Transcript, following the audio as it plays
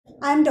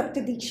I'm Dr.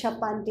 Deeksha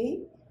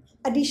Pandey,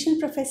 Additional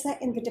Professor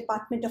in the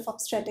Department of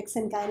Obstetrics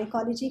and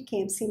Gynecology,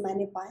 KMC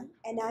Manipal,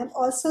 and I'm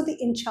also the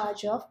in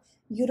charge of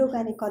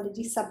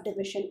Urogynecology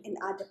subdivision in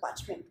our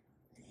department.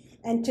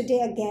 And today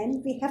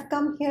again, we have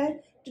come here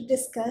to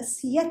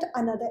discuss yet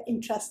another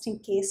interesting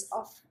case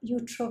of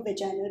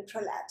uterovaginal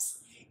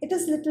prolapse. It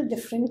is a little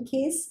different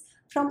case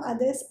from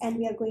others, and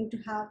we are going to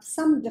have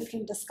some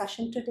different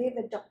discussion today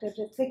with Dr.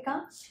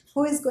 Ruthvika,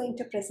 who is going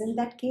to present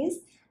that case.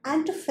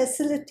 And to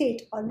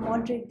facilitate or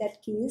moderate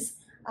that case,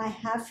 I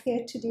have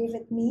here today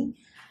with me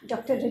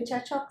Dr.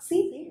 Richa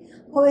Choksey,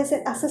 who is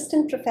an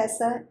assistant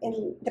professor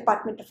in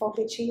Department of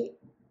OBG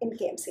in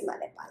KMC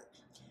Manipal.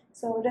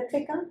 So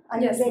Ruthvika,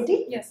 are you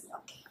ready? Yes.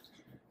 Okay.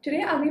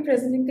 Today I'll be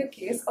presenting the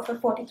case of a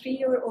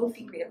 43-year-old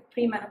female,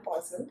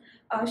 premenopausal.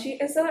 She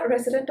is a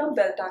resident of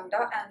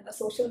Beltanda and a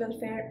social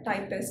welfare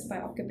typist by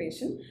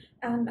occupation.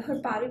 And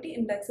her parity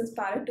index is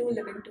para 2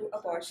 living to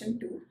abortion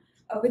 2.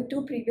 With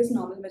 2 previous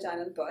normal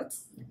vaginal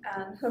births,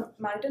 and her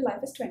marital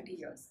life is 20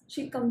 years.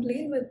 She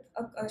came with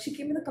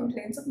the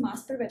complaints of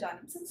mass per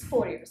vaginum since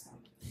 4 years now,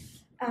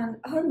 and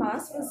her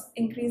mass was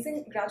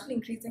gradually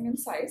increasing in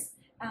size.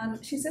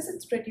 And she says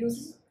it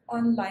reduces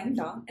on lying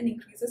down and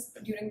increases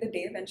during the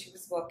day when she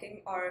was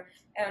working or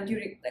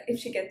if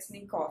she gets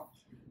any cough.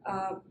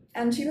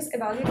 And she was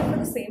evaluated for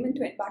the same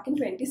back in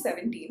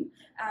 2017,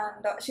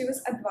 and she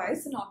was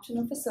advised an option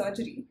of a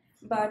surgery.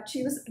 But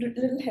she was a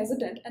little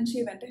hesitant, and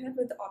she went ahead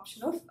with the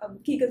option of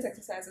Kegels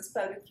exercises,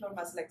 pelvic floor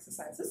muscle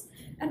exercises.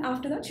 And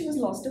after that, she was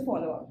lost to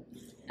follow-up.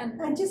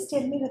 And just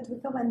tell me,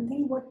 Ruthvika, one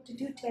thing. What did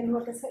you tell?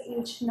 What is her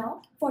age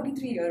now?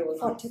 43-year-old.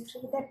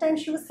 43. That time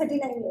she was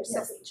 39 years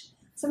Yes. of age.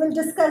 So we'll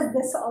discuss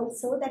this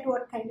also, that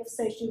what kind of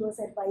surgery was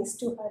advised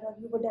to her, or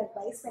you would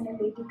advise when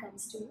a lady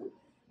comes to you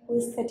who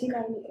is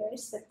 39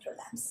 years with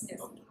prolapse.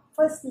 Yes. Okay.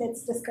 First,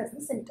 let's discuss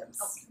the symptoms.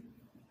 Okay.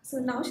 So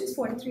now she's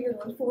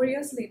 43-year-old. 4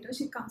 years later,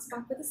 she comes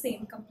back with the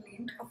same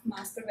complaint of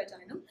mass per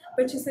vaginum,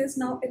 but she says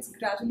now it's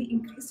gradually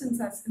increased in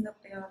size in the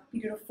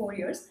period of 4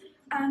 years.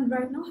 And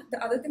right now,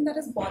 the other thing that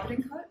is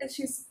bothering her is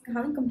she's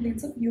having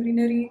complaints of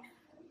urinary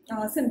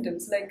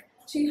symptoms. Like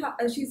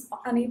she's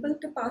unable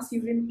to pass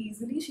urine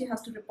easily. She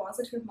has to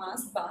deposit her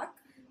mass back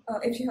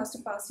if she has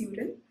to pass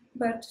urine.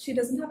 But she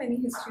doesn't have any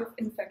history of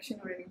infection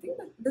or anything.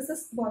 But this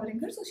is bothering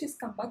her, so she's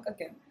come back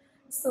again.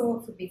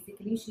 So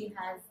basically, she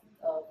has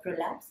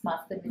prolapse,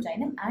 mass per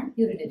vaginum, and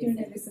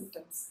urinary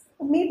symptoms.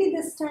 Maybe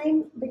this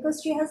time, because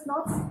she has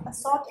not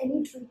sought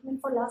any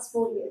treatment for last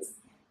 4 years,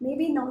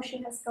 maybe now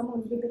she has come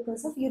only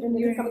because of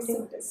urinary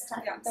complaint this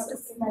time. Yeah, that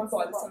is more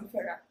bothersome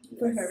for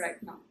her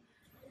right now.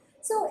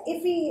 So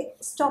if we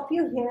stop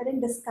you here and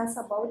discuss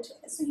about,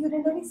 so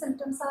urinary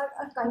symptoms are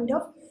a kind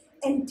of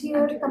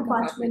anterior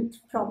compartment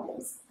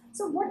problems.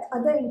 So what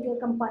other anterior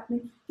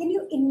compartment, can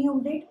you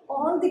enumerate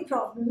all the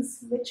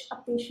problems which a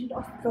patient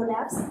of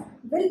prolapse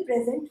will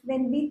present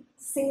when we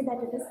say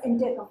that it is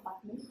anterior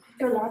compartment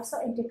prolapse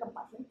or anterior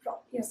compartment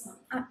problem? Yes,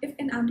 ma'am. If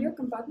in anterior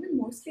compartment,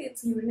 mostly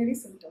it's urinary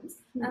symptoms,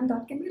 and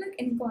that can be like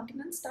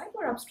incontinence type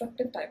or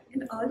obstructive type.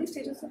 In early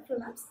stages of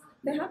prolapse,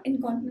 they have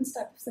incontinence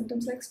type of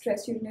symptoms like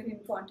stress urinary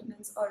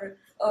incontinence or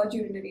urge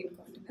urinary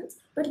incontinence.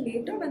 But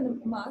later, when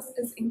the mass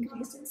is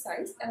increased in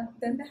size,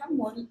 then they have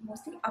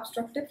mostly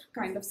obstructive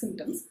kind of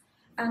symptoms.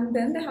 And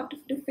then they have to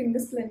do finger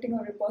splinting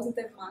or deposit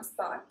their mass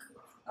back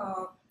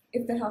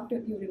if they have to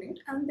urinate.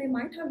 And they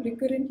might have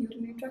recurrent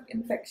urinary tract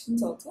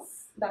infections also.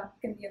 That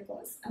can be a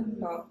cause.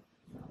 And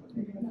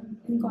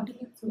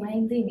incontinence. So why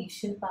in the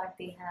initial part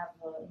they have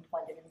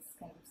incontinence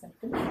kind of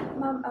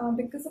symptoms?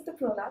 Because of the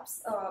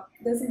prolapse,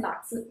 there's a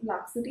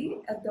laxity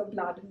at the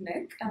bladder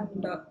neck,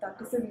 and that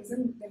is the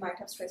reason they might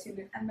have stress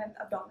urinary. And when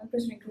abdominal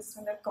pressure increases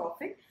when they're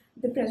coughing,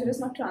 the pressure is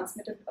not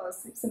transmitted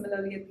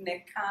similarly at the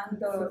neck and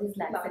the so there's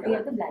laxity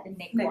at the bladder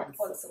neck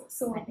also.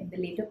 So, and in the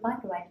later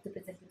part, why do they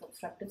present with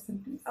obstructive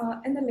symptoms?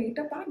 In the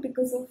later part,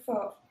 because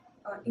of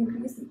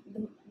increase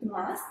the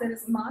mass, there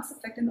is mass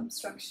effect and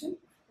obstruction.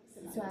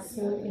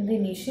 So in the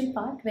initial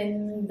part,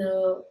 when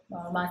the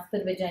mass per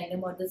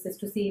vaginum or the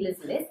cystocoele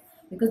is less,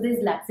 because there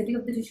is laxity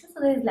of the tissue, so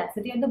there is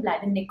laxity at the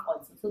bladder neck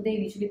also. So they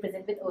usually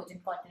present with urge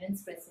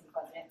incontinence, stress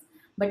incontinence.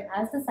 But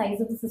as the size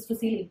of the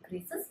cystocoele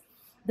increases,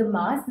 the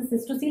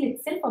cystocoele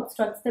itself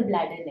obstructs the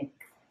bladder neck.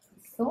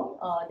 So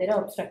there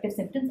are obstructive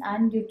symptoms,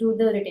 and due to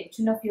the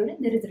retention of urine,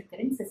 there is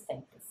recurrent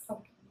cystitis.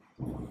 Okay.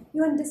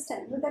 You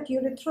understand that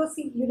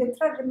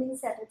urethra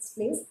remains at its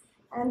place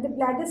and the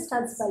bladder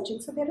starts bulging.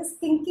 So there is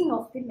kinking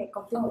of the neck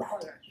of the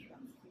bladder.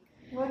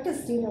 What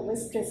is de novo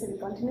stress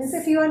incontinence?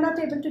 If you are not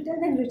able to tell,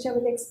 then Richa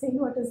will explain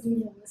what is de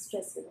novo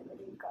stress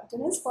urinary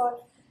incontinence for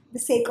the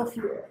sake of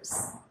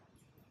viewers.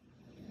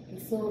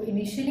 So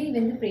initially,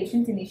 when the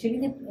patients in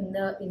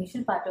the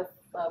initial part of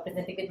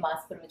presenting with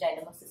mass per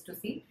vaginum or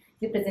cystocoele,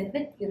 they present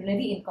with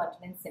urinary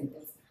incontinence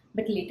symptoms.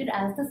 But later,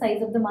 as the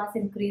size of the mass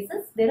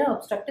increases, there are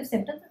obstructive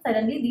symptoms, and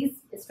suddenly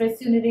these stress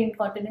urinary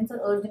incontinence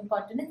or urge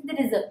incontinence, they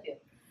disappear.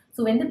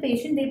 So when the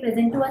patient, they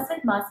present to us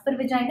with mass per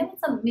vaginum,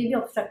 some maybe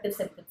obstructive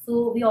symptoms.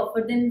 So we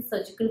offer them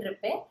surgical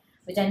repair,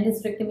 vaginal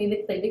hysterectomy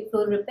with pelvic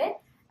floor repair,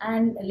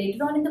 and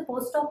later on in the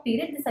post-op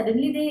period,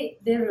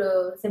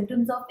 their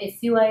symptoms of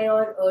SUI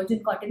or urge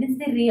incontinence,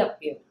 they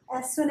reappear.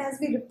 As soon as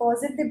we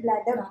deposit the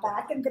bladder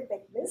back in the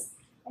pelvis,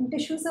 and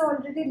tissues are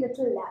already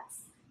little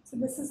lax. So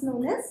this is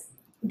known as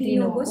de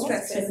novo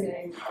stress stress urinary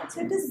urinary incontinence.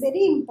 So it is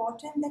very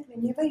important that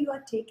whenever you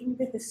are taking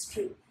the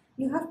history,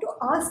 you have to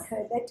ask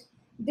her that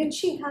did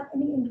she have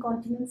any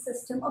incontinence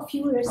system a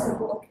few years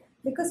ago?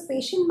 Because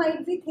patient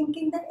might be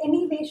thinking that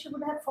anyway she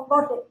would have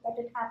forgotten that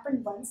it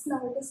happened once,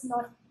 now it is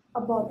not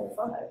a bother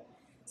for her.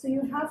 So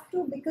you have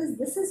to, because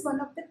this is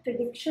one of the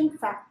prediction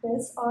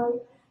factors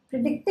or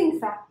predicting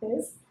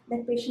factors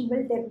that patient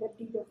will develop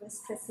de novo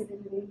stress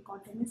urinary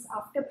incontinence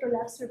after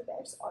prolapse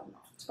repairs or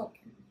not.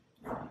 Okay.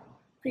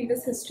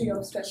 Previous history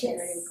of stress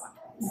urinary Yes.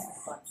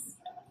 incontinence.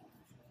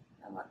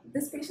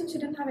 This patient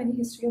shouldn't have any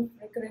history of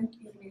recurrent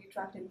urinary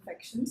tract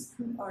infections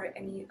or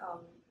any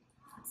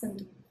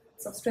symptoms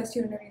of stress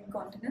urinary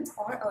incontinence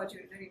or urge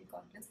urinary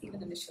incontinence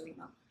even initially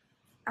now.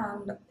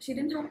 And she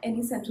didn't have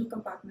any central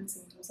compartment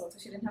symptoms also.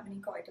 She didn't have any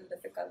coital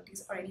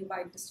difficulties or any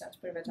white discharge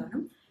per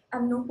vaginum,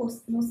 and no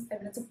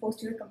evidence of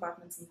posterior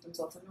compartment symptoms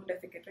also, no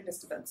defecatory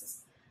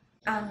disturbances.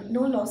 And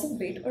no loss of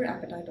weight or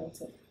appetite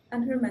also.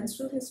 And her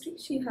menstrual history,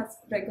 she has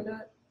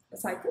regular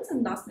cycles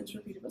and last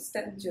menstrual period was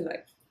 10th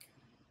July.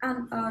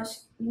 And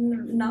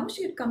now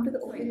she had come to the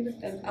OPD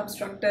with an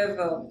obstructive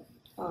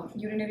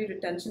urinary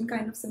retention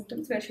kind of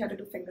symptoms where she had to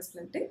do finger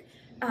splinting.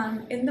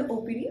 And in the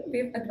OPD,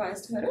 we've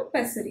advised her a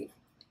pessary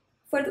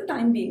for the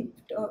time being,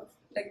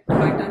 like to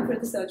buy time for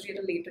the surgery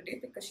at a later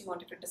date because she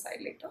wanted to decide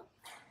later.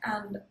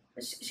 And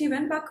she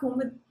went back home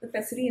with the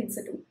pessary in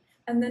situ.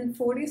 And then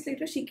 4 days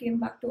later, she came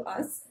back to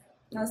us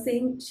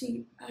saying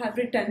she had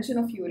retention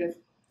of urine.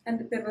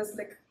 And there was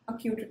like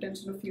acute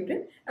retention of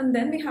urine. And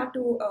then we had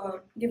to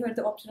give her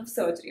the option of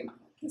surgery.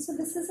 Okay, so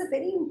this is a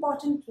very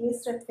important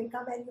case,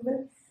 Ruthvika, where you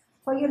will,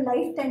 for your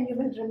lifetime, you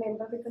will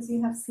remember because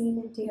you have seen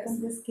and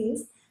taken this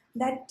case,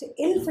 that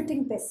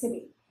ill-fitting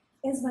pessary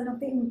is one of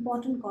the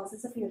important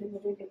causes of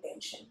urinary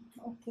retention.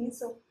 Okay,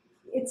 so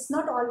it's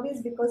not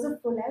always because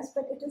of prolapse,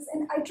 but it is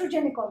an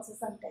iatrogenic also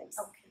sometimes.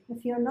 Okay.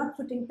 If you are not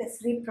putting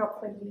pessary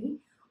properly,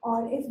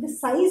 or if the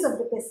size of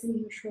the pessary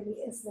usually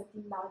is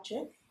little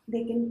larger,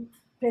 they can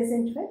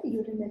present with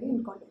urinary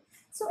incontinence.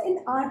 So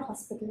in our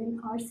hospital, in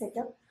our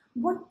setup,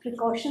 what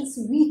precautions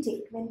we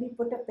take when we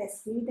put a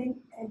pessary, then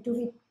do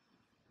we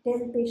tell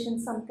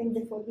patients something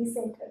before we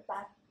send her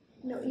back?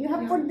 No, you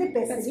have put the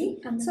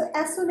pessary. So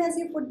as soon as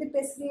you put the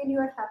pessary and you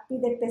are happy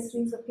that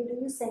pessary is okay, do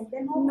you send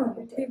them home?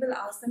 No, we will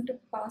ask them to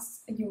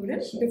pass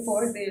urine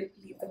before they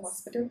leave the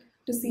hospital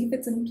to see if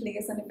it's in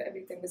place and if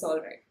everything is all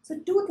right. So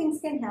two things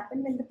can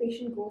happen when the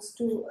patient goes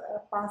to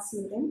pass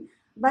urine.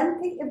 One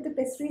thing, if the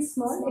pessary is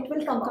small, it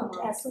will come out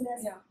as soon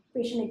as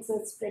patient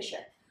exerts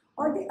pressure.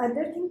 Or the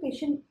other thing,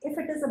 patient, if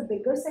it is a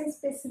bigger size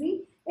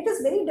pessary, it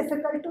is very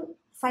difficult to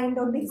find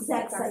out the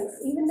exact size.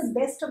 Even the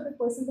best of the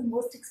person, the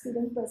most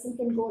experienced person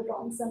can go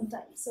wrong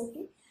sometimes.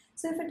 Okay,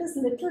 so if it is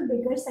little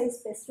bigger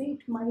size pessary,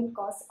 it might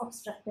cause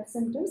obstructive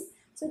symptoms.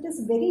 So it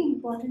is very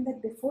important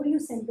that before you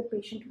send the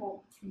patient home,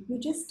 you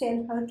just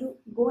tell her to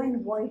go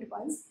and void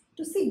once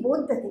to see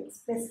both the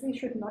things. Pessary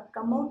should not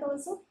come out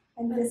also,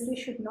 and pessary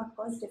should not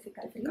cause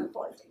difficulty in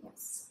voiding.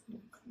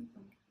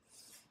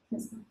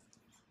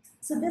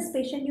 So this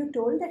patient, you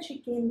told that she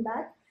came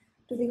back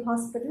to the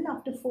hospital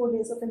after 4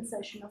 days of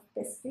insertion of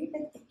pessary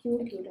with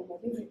acute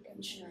urinary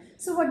retention.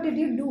 So what did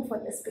you do for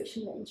this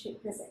patient when she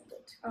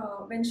presented?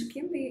 When she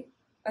came, we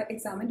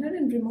examined her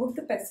and removed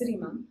the pessary,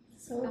 ma'am.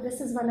 So this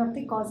is one of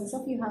the causes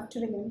of, you have to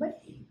remember.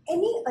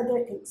 Any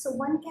other thing, so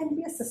one can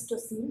be a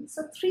cystocoele.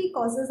 So 3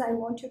 causes I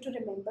want you to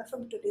remember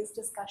from today's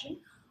discussion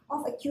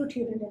of acute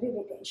urinary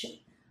retention.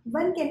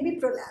 One can be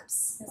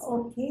prolapse,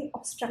 okay,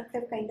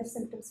 obstructive kind of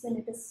symptoms when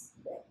it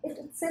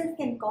itself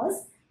can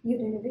cause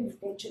urinary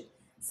retention.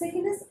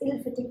 Second is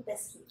ill-fitting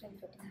pessary.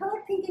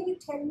 Third thing, can you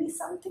tell me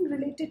something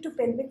related to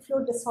pelvic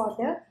floor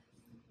disorder,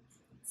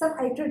 some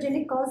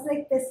iatrogenic cause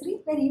like pessary,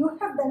 where you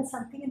have done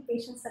something and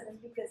patient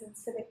suddenly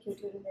presents with acute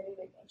urinary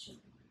retention?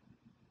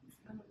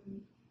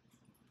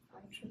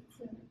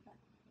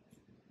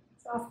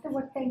 So after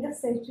what kind of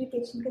surgery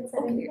patient can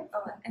suddenly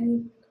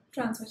any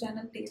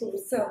transvaginal tape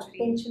surgery,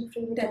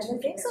 tension-free vaginal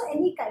tape, so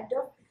any kind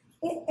of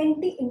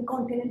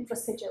anti-incontinent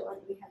procedure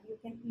what we have,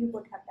 you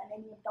would have done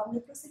any abdominal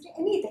procedure,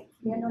 anything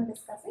we are not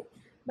discussing,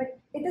 but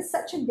it is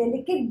such a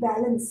delicate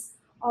balance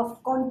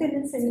of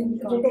continence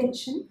and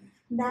retention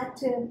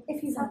that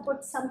if you have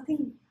put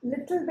something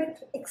little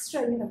bit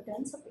extra you have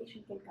done, so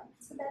patient can come.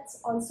 So that's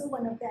also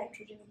one of the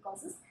iatrogenic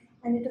causes,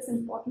 and it is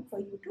important for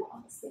you to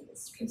ask the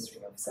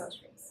history of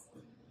surgeries.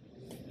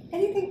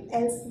 Anything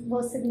else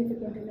was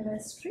significant in her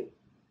history?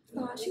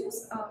 She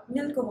was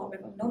nil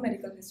comorbid, no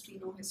medical history,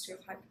 no history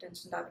of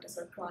hypertension, diabetes,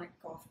 or chronic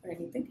cough or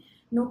anything.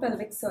 No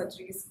pelvic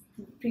surgeries,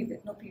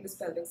 no previous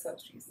pelvic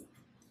surgeries.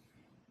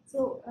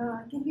 So,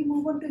 can we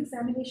move on to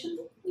examination?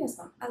 Yes,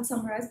 ma'am. I'll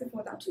summarize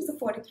before that. She's a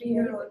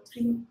 43-year-old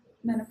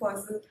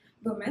premenopausal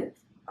woman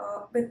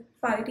with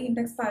parity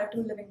index prior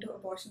to living to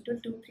abortion to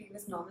 2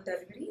 previous normal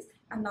deliveries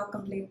and now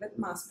complained with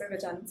mass per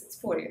vaginum since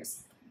 4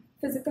 years.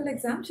 Physical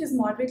exam, she's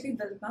moderately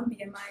built now,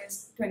 BMI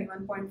is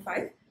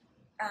 21.5,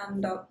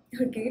 and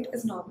her gait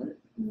is normal,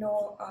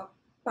 no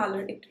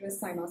pallor icterus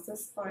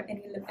cyanosis or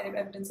any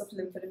evidence of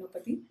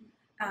lymphadenopathy,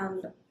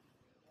 and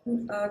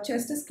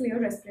chest is clear,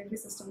 respiratory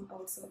system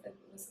also it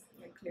was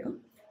clear,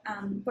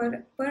 and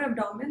per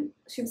abdomen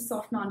she was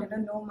soft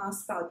nodular, no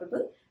mass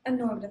palpable, and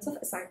no evidence of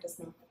ascites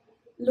now.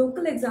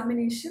 Local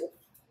examination,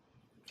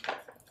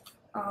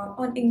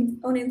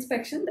 on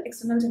inspection, the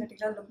external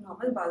genitalia look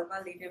normal,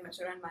 vulva, labia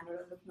majora, and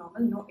minora look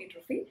normal, no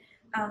atrophy,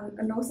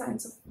 and no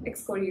signs of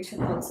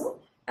excoriation also.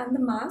 And the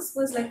mass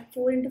was like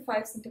 4 into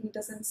 5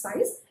 centimeters in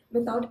size,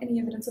 without any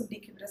evidence of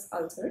decubitus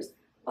ulcers.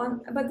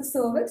 But the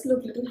cervix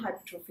looked little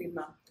hypertrophied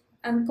now,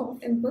 and cough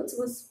impulse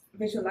was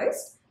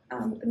visualized,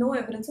 and no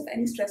evidence of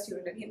any stress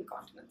urinary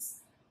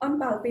incontinence. On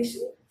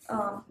palpation,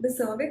 the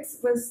cervix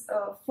was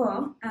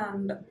firm,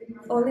 and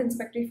all the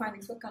inspectory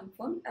findings were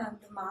confirmed, and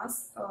the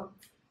mass,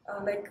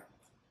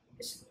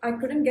 I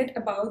couldn't get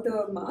above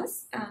the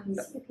mass, and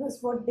it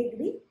was what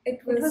degree?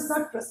 It was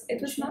not prostential.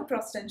 It was not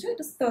prostential. It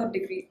was 3rd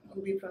degree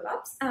UV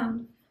prolapse,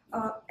 and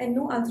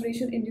no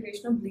ulceration,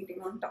 induration, or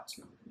bleeding on touch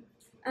now.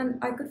 And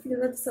I could feel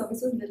that the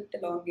cervix was a little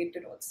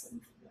elongated also.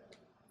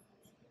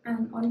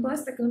 And on per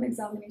speculum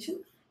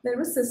examination, there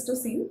was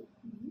cystocoele,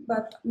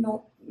 but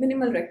no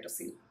minimal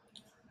rectocoele.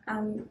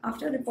 And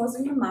after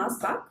depositing the mass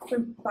back for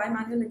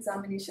bimanual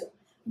examination,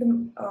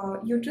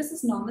 the uterus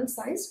is normal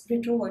sized,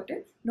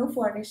 retroverted, no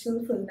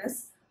fornical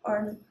fullness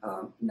or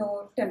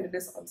no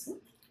tenderness also.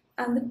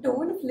 And the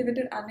tone of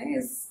liveted ana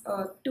is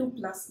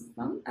 2+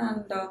 now,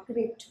 and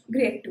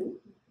grade 2.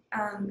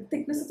 And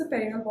thickness of the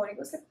perineal body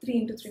was like 3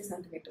 into 3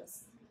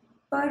 centimeters.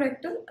 Per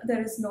rectal,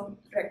 there is no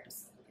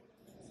rectus.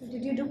 So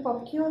did you do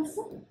POPQ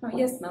also?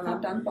 Yes, ma'am,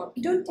 I've done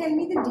POPQ. Don't tell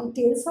me the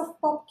details of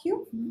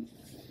POPQ.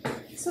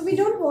 So we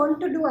don't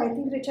want to do, I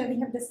think Richa, we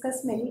have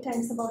discussed many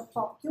times about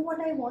POPQ. What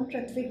I want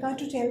Ruthvika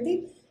to tell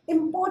the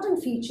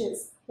important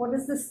features. What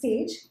is the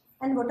stage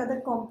and what are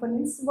the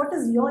components? What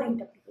is your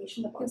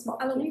interpretation about POPQ?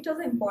 I'll only tell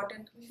the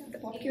important the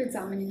POPQ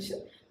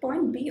examination.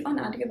 Point B on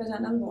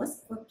antevaginal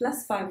was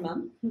 +5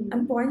 ma'am,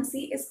 and point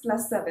C is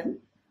 +7,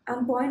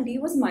 and point D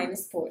was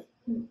 -4.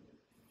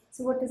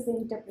 So what is the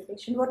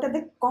interpretation? What are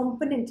the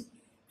components?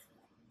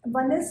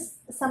 One is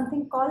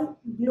something called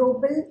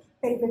global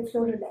pelvic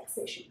floor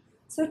relaxation.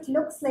 So it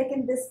looks like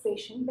in this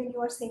patient, when you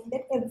are saying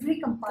that every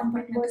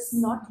compartment was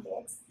not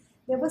legs,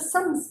 there were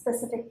some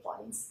specific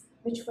points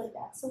which were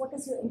there. So what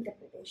is your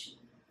interpretation?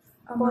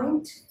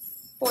 Point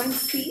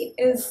C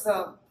is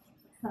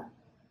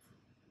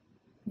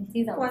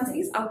point C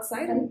is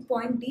outside, and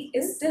point D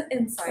is still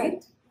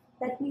inside.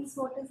 That means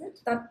what is it?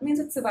 That means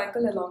it's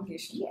cervical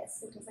elongation.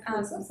 Yes, it is a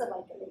case of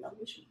cervical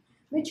elongation,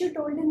 which you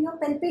told in your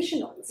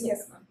palpation also.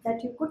 Yes, ma'am.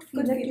 That you could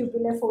feel a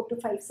tubular 4 to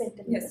 5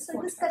 centimeters. Yes,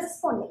 so it is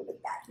corresponding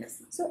with that.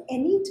 Yes, so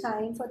any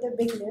time for the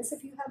beginners,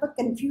 if you have a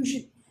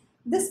confusion,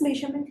 this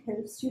measurement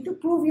helps you to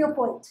prove your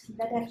point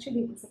that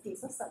actually it is a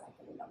case of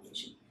cervical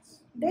elongation.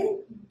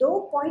 Then,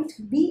 though point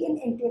B in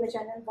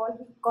anterovaginal wall,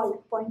 we call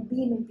it point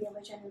B in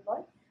anterovaginal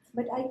wall,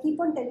 but I keep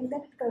on telling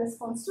that it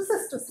corresponds to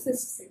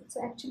cystocoele.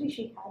 So actually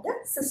she had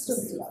a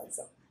cystocoele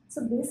also.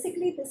 So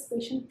basically this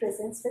patient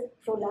presents with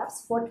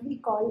prolapse. What we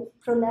call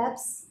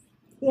prolapse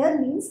here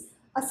means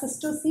a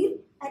cystocoele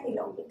and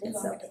elongated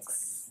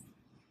cervix.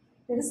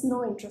 There is no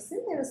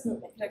introcele, there is no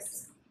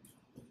rectus.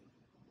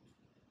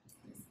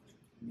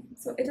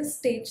 So it is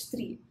stage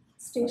 3.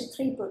 Stage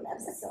 3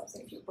 prolapse,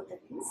 if you put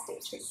it in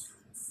stage 3.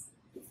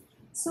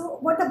 So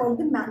what about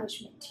the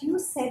management? You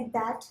said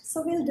that,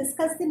 so we'll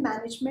discuss the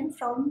management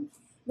from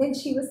when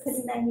she was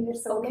 39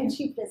 years old and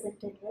she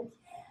presented with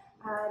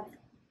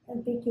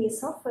the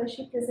case of,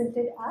 she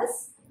presented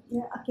as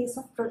a case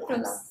of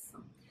prolapse.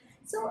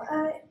 So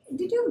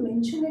did you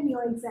mention in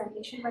your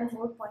examination, one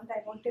more point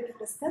I wanted to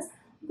discuss,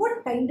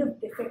 what kind of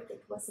defect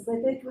it was,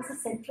 whether it was a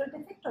central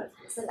defect or it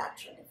was a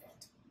lateral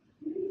defect?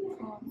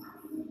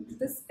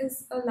 This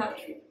is a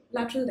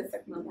lateral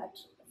defect, ma'am.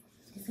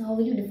 So how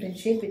will you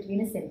differentiate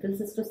between a central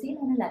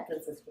cystocoele and a lateral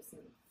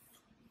cystocoele?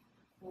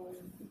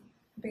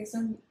 Based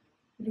on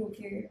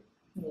rugae.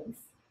 Yes.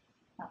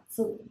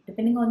 So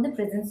depending on the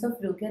presence of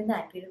rugae on the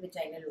anterior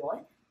vaginal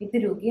wall, if the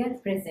rugae are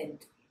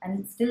present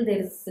and still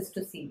there is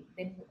cystocoele,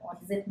 then what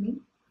does that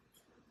mean?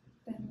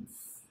 Then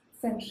it's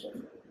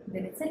central.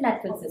 Then it's a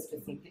lateral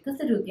cystocoele because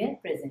the rugae are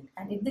present,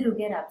 and if the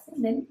rugae are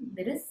absent, then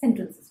there is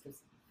central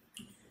cystocoele.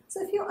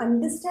 So if you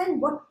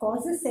understand what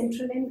causes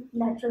central and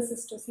lateral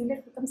cystocoele,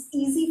 it becomes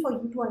easy for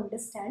you to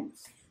understand.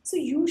 So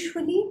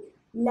usually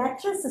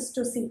lateral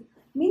cystocoele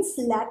means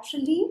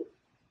laterally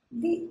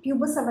the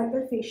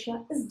pubocervical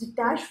fascia is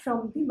detached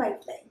from the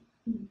white line.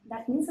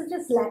 That means it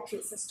is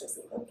lateral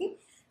cystocoele. Okay.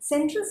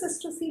 Central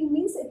cystocoele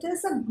means it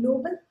is a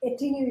global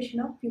attenuation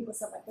of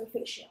pubocervical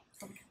fascia.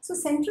 Okay. So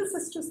central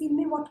cystocoele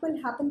means what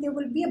will happen? There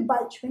will be a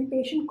bulge. When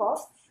patient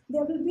coughs,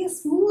 there will be a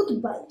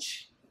smooth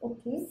bulge.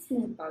 Okay,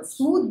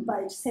 smooth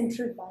bulge,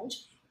 central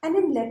bulge, and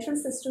in lateral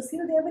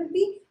cystocoele there will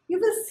be, you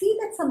will see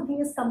that something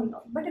is coming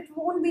out, but it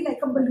won't be like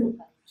a balloon.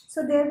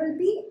 So there will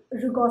be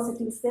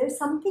rugosities. There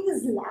something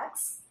is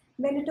lax.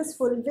 When it is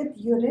full with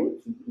urine,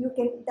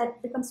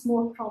 that becomes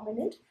more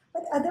prominent.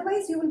 But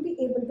otherwise, you will be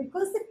able,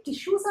 because the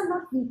tissues are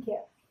not weak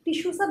here.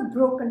 Tissues are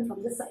broken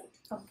from the side.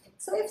 Okay.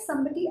 So if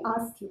somebody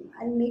asks you,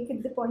 I'll make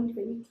it the point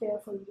very clear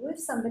for you. If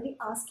somebody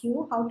asks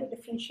you how to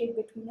differentiate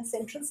between a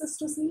central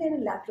cystocele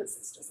and a lateral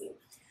cystocele,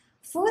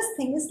 first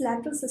thing is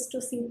lateral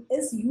cystocele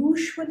is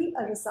usually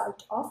a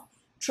result of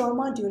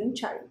trauma during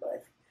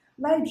childbirth,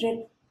 while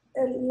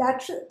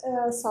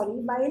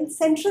while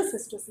central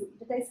cystocele,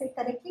 did I say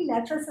correctly?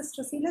 Lateral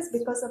cystocele is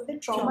because of the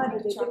trauma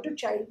related to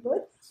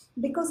childbirth,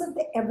 because of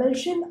the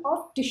avulsion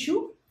of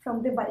tissue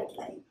from the white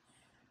line.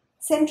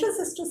 Central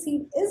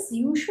cystocele is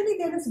usually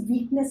there is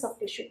weakness of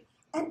tissue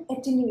and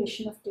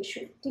attenuation of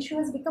tissue. Tissue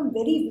has become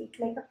very weak,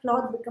 like a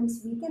cloth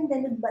becomes weak and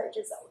then it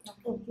bulges out.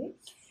 Okay.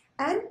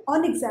 And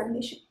on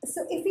examination,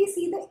 so if we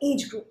see the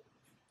age group,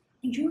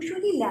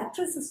 usually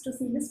lateral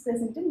cystocele is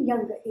present in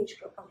younger age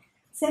group.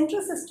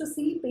 Central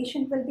cystocele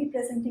patient will be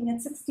presenting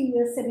at 60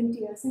 years, 70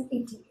 years and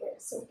 80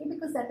 years, okay,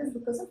 because that is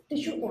because of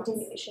tissue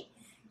attenuation.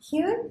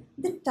 Here,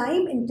 the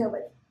time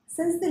interval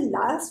since the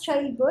last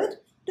childbirth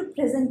to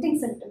presenting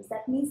symptoms,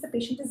 that means the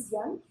patient is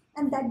young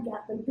and that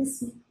gap will be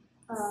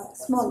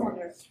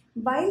smaller.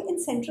 While in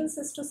central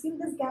cystocele,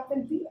 this gap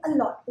will be a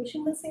lot.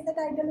 Patient will say that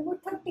I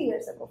delivered 30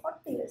 years ago,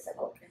 40 years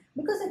ago,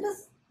 because it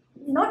is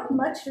not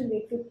much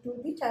related to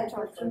the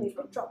childbirth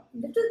related trauma.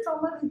 Little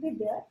trauma will be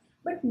there,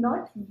 but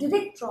not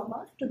direct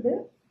trauma to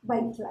the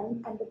white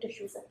line and the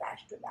tissues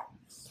attached to that.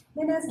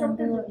 Then as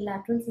the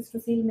lateral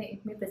cystocele may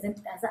present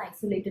as an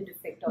isolated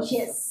defect also.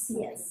 Yes,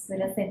 yes.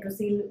 Whereas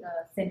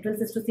central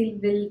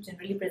cystocele will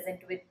generally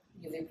present with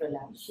UV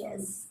prolapse.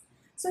 Yes.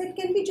 So it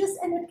can be just,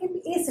 and it can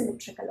be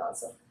asymmetrical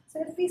also.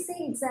 So if we say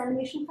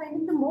examination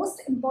finding, the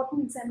most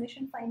important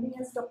examination finding,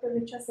 as Dr.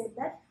 Richa said,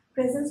 that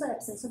presence or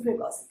absence of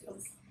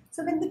rugosities.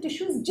 So when the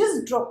tissue is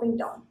just dropping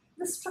down,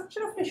 the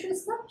structure of tissue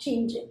is not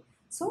changing.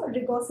 So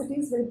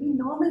rugosities will be,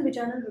 normal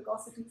vaginal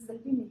rugosities will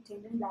be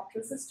maintained in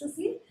lateral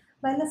cystocele,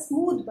 while a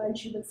smooth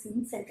bulge you will see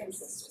in central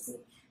cystocele.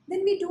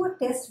 Then we do a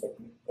test with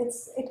it.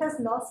 It has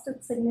lost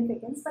its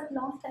significance, but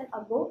long time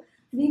ago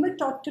we were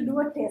taught to do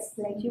a test,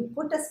 like you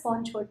put a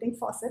sponge holding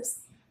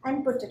forceps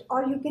and put it,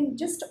 or you can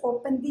just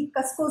open the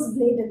Cusco's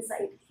blade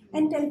inside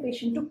and tell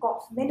patient to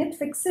cough. When it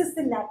fixes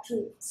the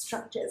lateral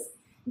structures,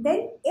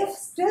 then if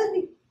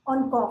still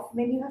on cough,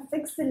 when you have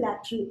fixed the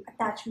lateral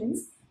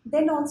attachments,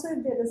 then also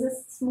if there is a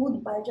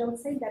smooth bulge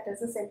outside, that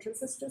is a central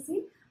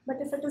cystocele, but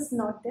if it is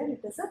not there,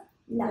 it is a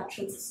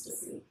lateral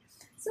cystocele.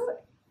 So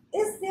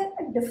is there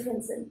a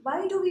difference in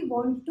why do we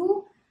want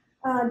to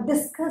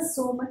discuss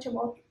so much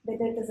about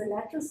whether it is a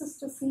lateral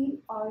cystocele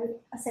or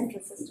a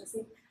central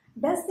cystocele?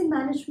 Does the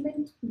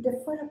management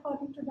differ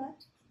according to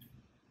that?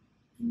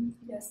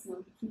 Yes,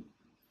 no.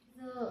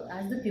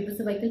 As the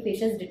pubocervical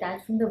fascia is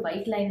detached from the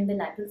white line in the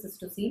lateral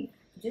cystocele,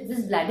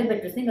 this bladder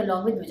buttressing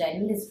along with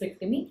vaginal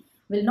hysterectomy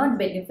will not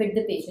benefit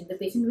the patient. The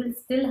patient will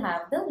still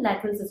have the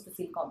lateral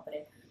cystocele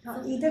component.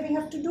 Either we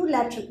have to do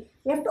lateral,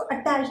 we have to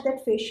attach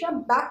that fascia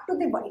back to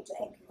the white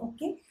line.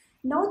 Okay.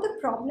 Now the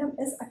problem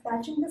is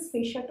attaching this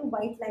fascia to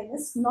white line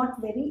is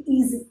not very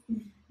easy.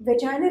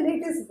 Vaginally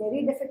it is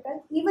very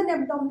difficult. Even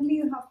abdominally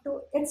you have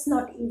to, it's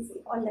not easy,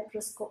 or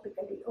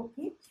laparoscopically.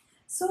 Okay.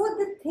 So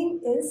the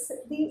thing is,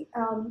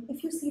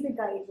 if you see the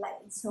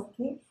guidelines,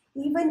 okay,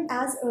 even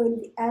as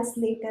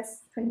late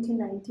as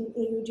 2019,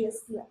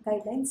 AUG's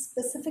guidelines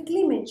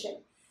specifically mentioned.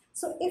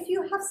 So if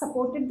you have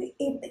supported the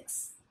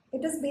apex,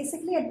 it is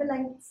basically at the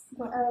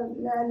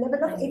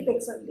level of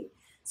apex only.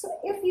 So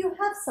if you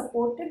have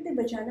supported the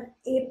vaginal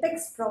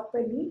apex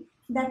properly,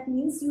 that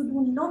means you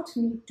do not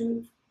need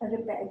to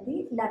repair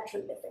the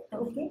lateral defect.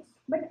 Okay,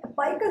 but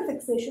apical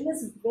fixation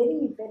is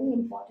very, very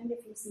important if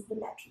you see the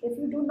lateral. If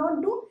you do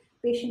not do,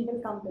 patient will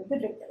come with the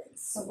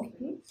recurrence.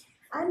 Okay.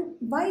 And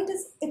why it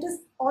is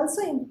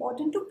also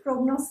important to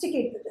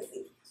prognosticate the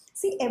disease.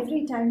 See,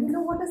 every time, you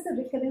know what is the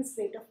recurrence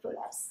rate of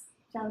prolapse?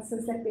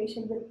 Chances that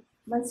patient will,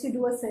 once you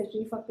do a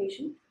surgery for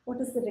patient, what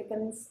is the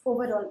recurrence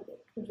overall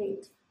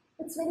rate?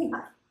 It's very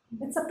high.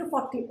 It's up to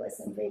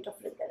 40% rate of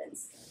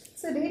recurrence.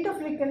 So rate of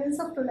recurrence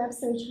of prolapse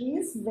surgery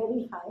is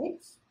very high.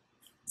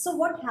 So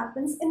what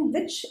happens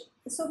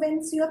so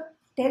once you are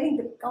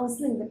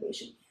counseling the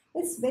patient,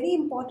 it's very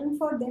important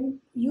for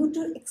you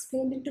to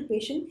explain it to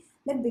patient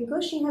that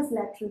because she has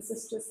lateral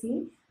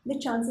cystocele, the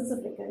chances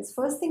of recurrence.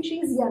 First thing, she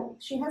is young.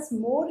 She has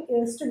more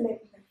years to live.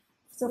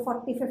 So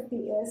 40, 50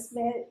 years,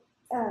 where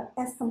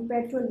as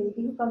compared to a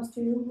lady who comes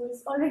to you who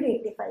is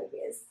already 85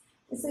 years.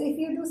 So if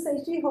you do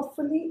surgery,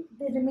 hopefully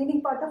the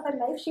remaining part of her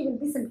life, she will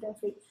be symptom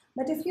free.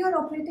 But if you are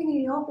operating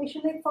in your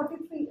patient like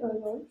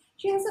 43-year-old,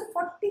 she has a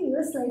 40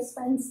 years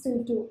lifespan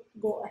still to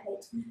go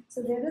ahead.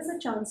 So there is a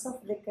chance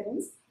of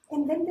recurrence.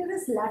 And then there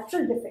is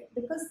lateral defect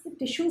because the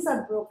tissues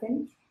are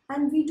broken.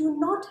 And we do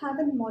not have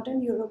in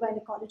modern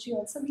urogynecology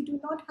also, we do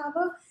not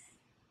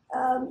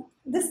have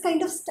this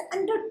kind of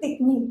standard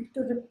technique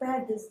to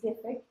repair this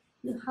defect.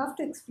 You have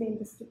to explain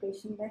this to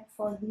patient that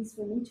for these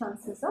women,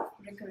 chances of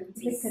recurrence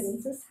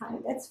is high.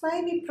 That's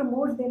why we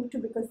promote them to,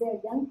 because they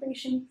are young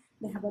patients,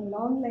 they have a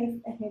long life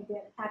ahead, they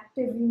are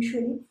active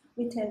usually.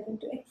 we tell them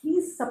to at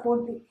least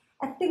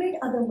activate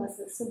other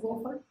muscles. So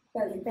go for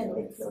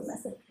pelvic floor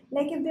muscle.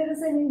 Like if there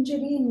is an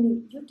injury in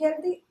knee, you tell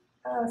the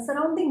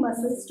surrounding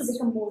muscles to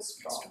become more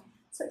strong.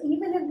 So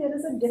even if there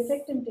is a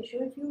defect in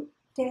tissue,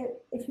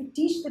 if you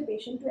teach the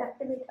patient to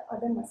activate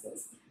other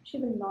muscles, she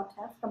will not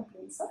have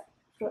complaints of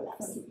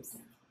prolapse.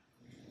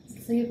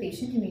 So your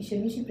patient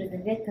initially, she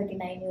presented at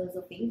 39 years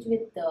of age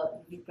with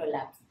EV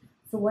prolapse.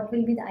 So what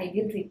will be the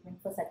ideal treatment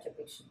for such a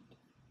patient?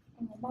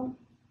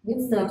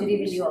 Which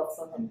surgery will you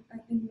offer her?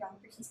 In young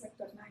patients like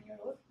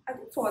 39-year-old, I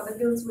think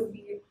fothergills would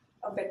be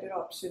a better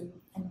option.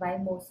 And why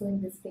more so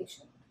in this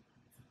patient?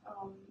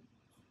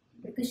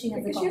 Because she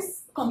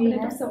has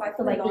component of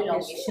cervical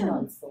elongation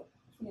also.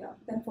 Yeah,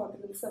 then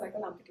fothergill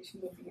cervical amputation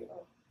would be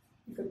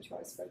a good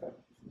choice for her.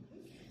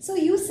 So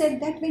you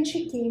said that when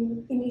she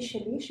came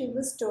initially, she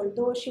was told,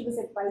 though she was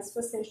advised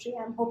for surgery,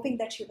 I'm hoping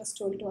that she was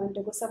told to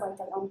undergo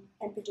cervical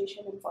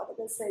amputation and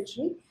fothergill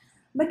surgery.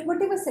 But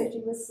whatever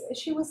surgery was,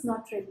 she was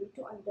not ready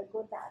to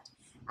undergo that.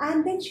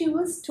 And then she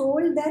was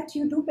told that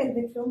you do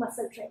pelvic floor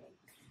muscle training.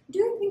 Do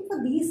you think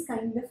for these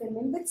kind of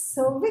women with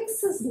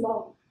cervix is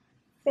long,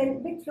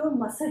 pelvic floor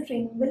muscle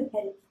training will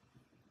help?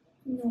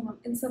 No,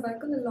 in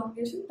cervical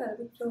elongation,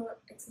 pelvic floor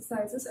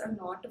exercises are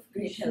not of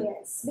great help.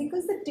 Yes,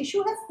 because the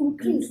tissue has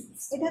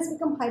increased. It has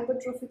become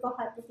hypertrophic or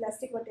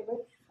hyperplastic, whatever.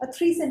 A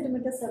 3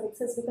 centimeter cervix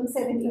has become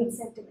 7-8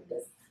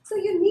 centimeters. So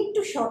you need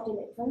to shorten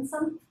it. When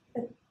some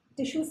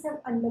tissues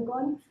have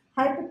undergone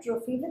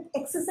hypertrophy, with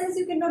exercise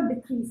you cannot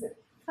decrease it.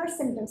 Her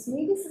symptoms,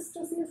 maybe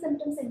cystocoele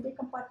symptoms, anterior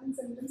compartment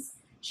symptoms,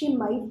 she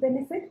might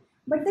benefit,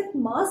 but that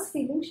mass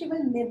feeling she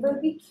will never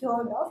be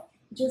cured of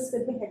just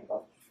with the head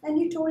bob. And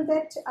you told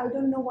that I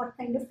don't know what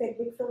kind of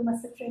pelvic floor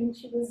muscle training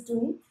she was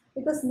doing,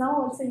 because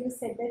now also you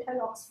said that her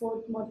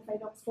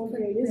modified Oxford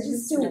grade is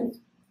just 2.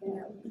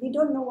 We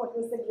don't know what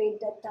was the grade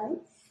that time.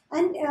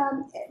 And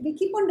we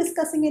keep on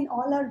discussing in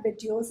all our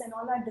videos and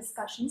all our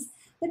discussions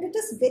that it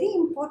is very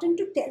important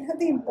to tell her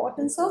the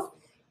importance of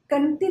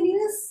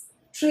continuous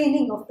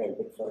training of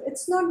pelvic floor.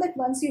 It's not that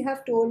once you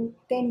have told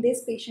 10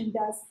 days patient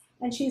does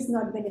and she is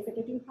not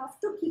benefited. You have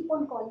to keep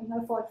on calling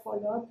her for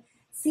follow-up,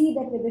 see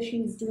that whether she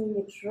is doing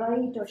it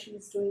right or she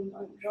is doing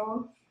it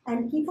wrong,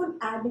 and keep on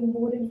adding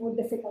more and more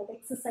difficult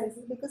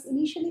exercises, because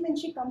initially when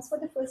she comes for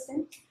the first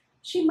time,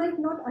 she might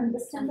not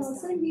understand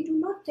also, and we do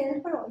not tell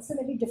her also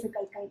very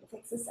difficult kind of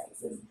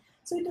exercises.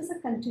 So it is a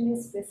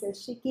continuous process.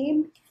 She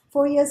came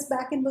 4 years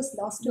back and was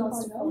lost to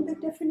follow.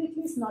 That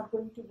definitely is not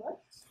going to work.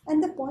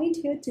 And the point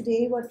here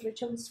today, what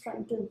Richa was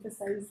trying to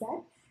emphasize,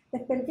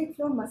 that pelvic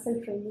floor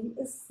muscle training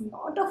is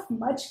not of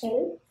much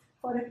help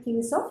for a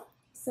case of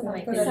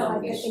cervical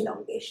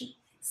elongation.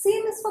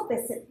 Same as for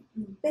pessary.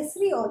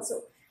 Pessary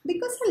also,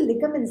 because her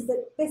ligaments,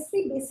 the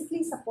pessary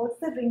basically supports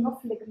the ring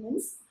of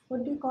ligaments.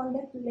 What do you call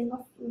that ring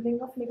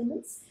of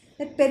ligaments?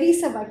 That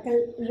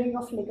pericervical ring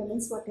of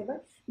ligaments,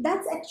 whatever.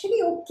 That's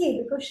actually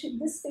okay, because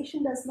this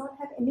patient does not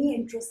have any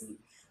introsleeve.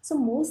 So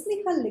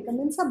mostly her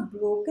ligaments are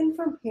broken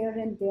from here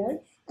and there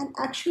and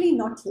actually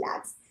not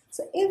lax.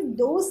 So if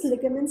those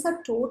ligaments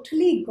are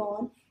totally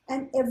gone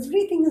and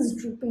everything is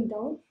drooping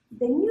down,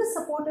 then you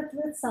support it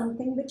with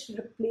something which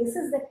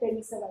replaces that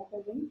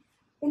pericervical ring.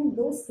 In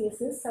those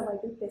cases,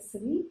 cervical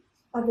pessary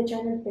or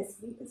vaginal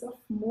pessary is of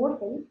more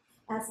help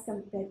as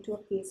compared to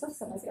a case of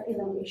cervical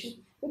elongation.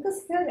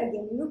 Because here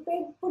again, you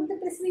put the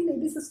pessary,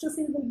 maybe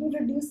cystocoele will be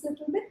reduced a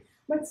little bit,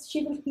 but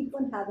she will keep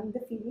on having the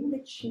feeling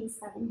that she is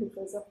having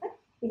because of her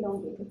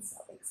elongated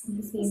cervix.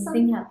 The same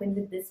thing happened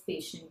with this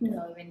patient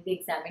when we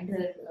examined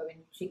her when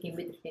she came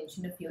with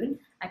retention of urine.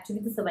 Actually,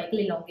 the cervical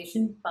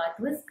elongation part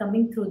was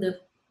coming through the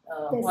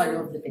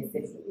hollow of the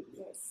pessary.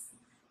 Yes.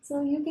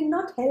 So you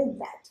cannot help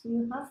that.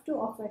 You have to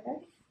offer her.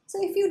 So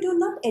if you do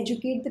not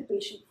educate the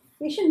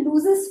patient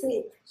loses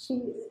faith.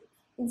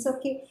 It's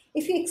okay.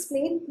 If you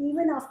explain,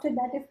 even after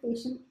that, if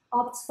patient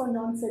opts for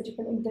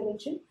non-surgical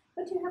intervention,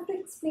 but you have to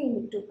explain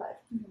it to her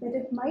that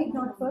it might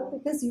not work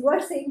because you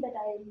are saying that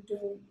I am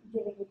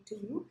giving it to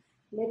you.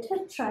 Let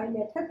her try,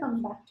 let her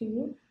come back to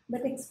you.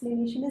 But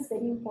explanation is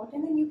very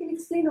important, and you can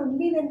explain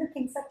only when the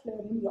things are clear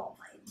in your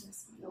mind.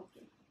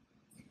 Okay.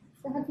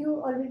 So have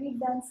you already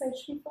done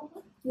surgery for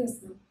her?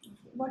 Yes, ma'am.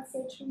 What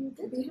surgery you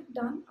did? We have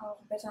done a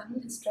vaginal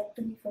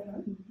hysterectomy for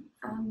her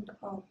and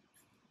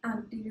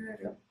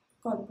anterior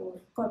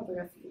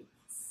corporaphy.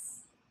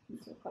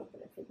 So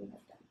corporaphy we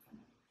have done for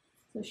her.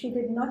 So she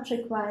did not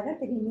require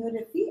a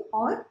perineoplasty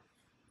or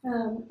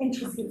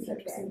intracerebral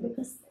repair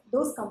because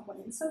those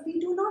components. So we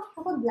do not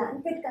have a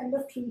blanket kind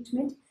of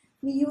treatment.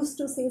 We used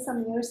to say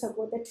some years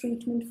ago that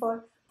treatment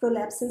for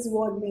prolapse is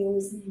ward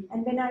Mayos.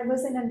 And when I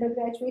was an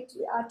undergraduate,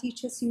 our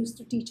teachers used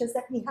to teach us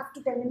that we have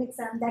to tell an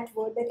exam that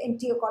word, that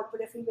anterior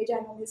corporaphy,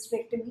 vaginal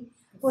hysterectomy,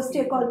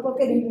 posterior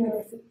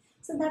perineoplasty.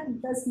 So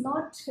that does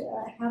not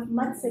have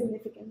much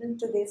significance in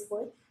today's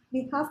world.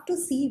 We have to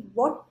see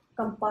what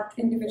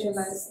compartment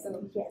individualize the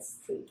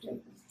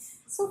treatment.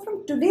 So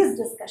from today's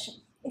discussion,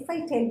 if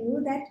I tell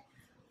you that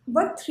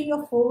what 3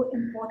 or 4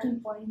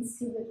 important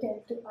points you will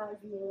tell to our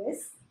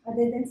viewers,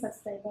 other than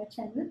subscribe our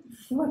channel?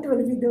 What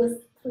will be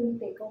those 3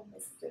 take-home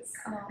messages?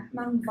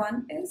 Ma'am,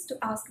 one is to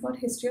ask about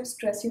history of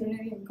stress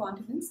urinary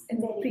incontinence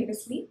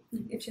previously,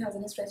 if she has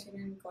any stress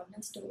urinary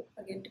incontinence, to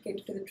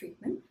cater to the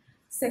treatment.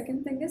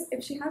 Second thing is,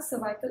 if she has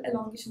cervical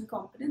elongation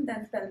component,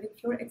 then pelvic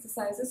floor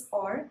exercises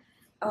or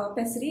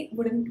pessary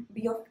wouldn't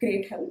be of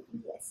great help.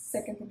 Yes.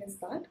 Second thing is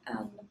that.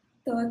 And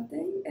third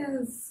thing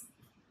is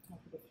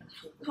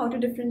how to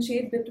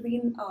differentiate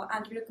between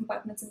anterior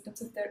compartment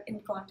symptoms if they're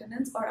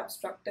incontinence or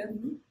obstructive.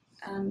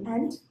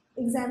 And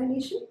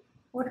examination,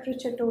 what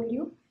Richa told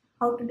you,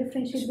 how to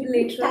differentiate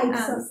between lateral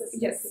types and, of cystic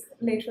yes, cycle.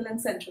 lateral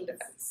and central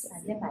defects.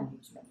 And their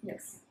management.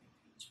 Yes.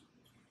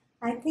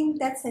 I think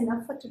that's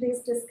enough for today's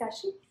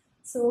discussion.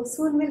 So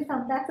soon we'll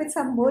come back with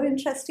some more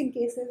interesting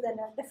cases and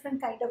a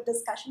different kind of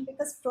discussion,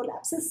 because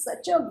prolapse is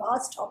such a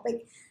vast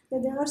topic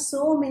that there are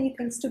so many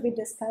things to be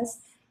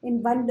discussed.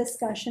 In one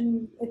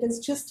discussion, it is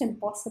just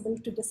impossible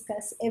to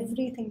discuss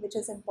everything which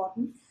is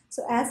important.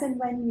 So as and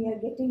when we are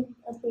getting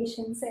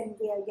patients and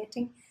we are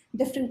getting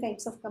different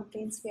kinds of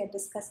complaints, we are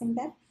discussing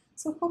that.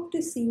 So hope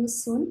to see you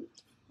soon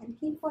and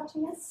keep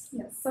watching us.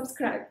 Yes,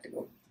 subscribe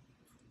to.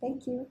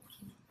 Thank you.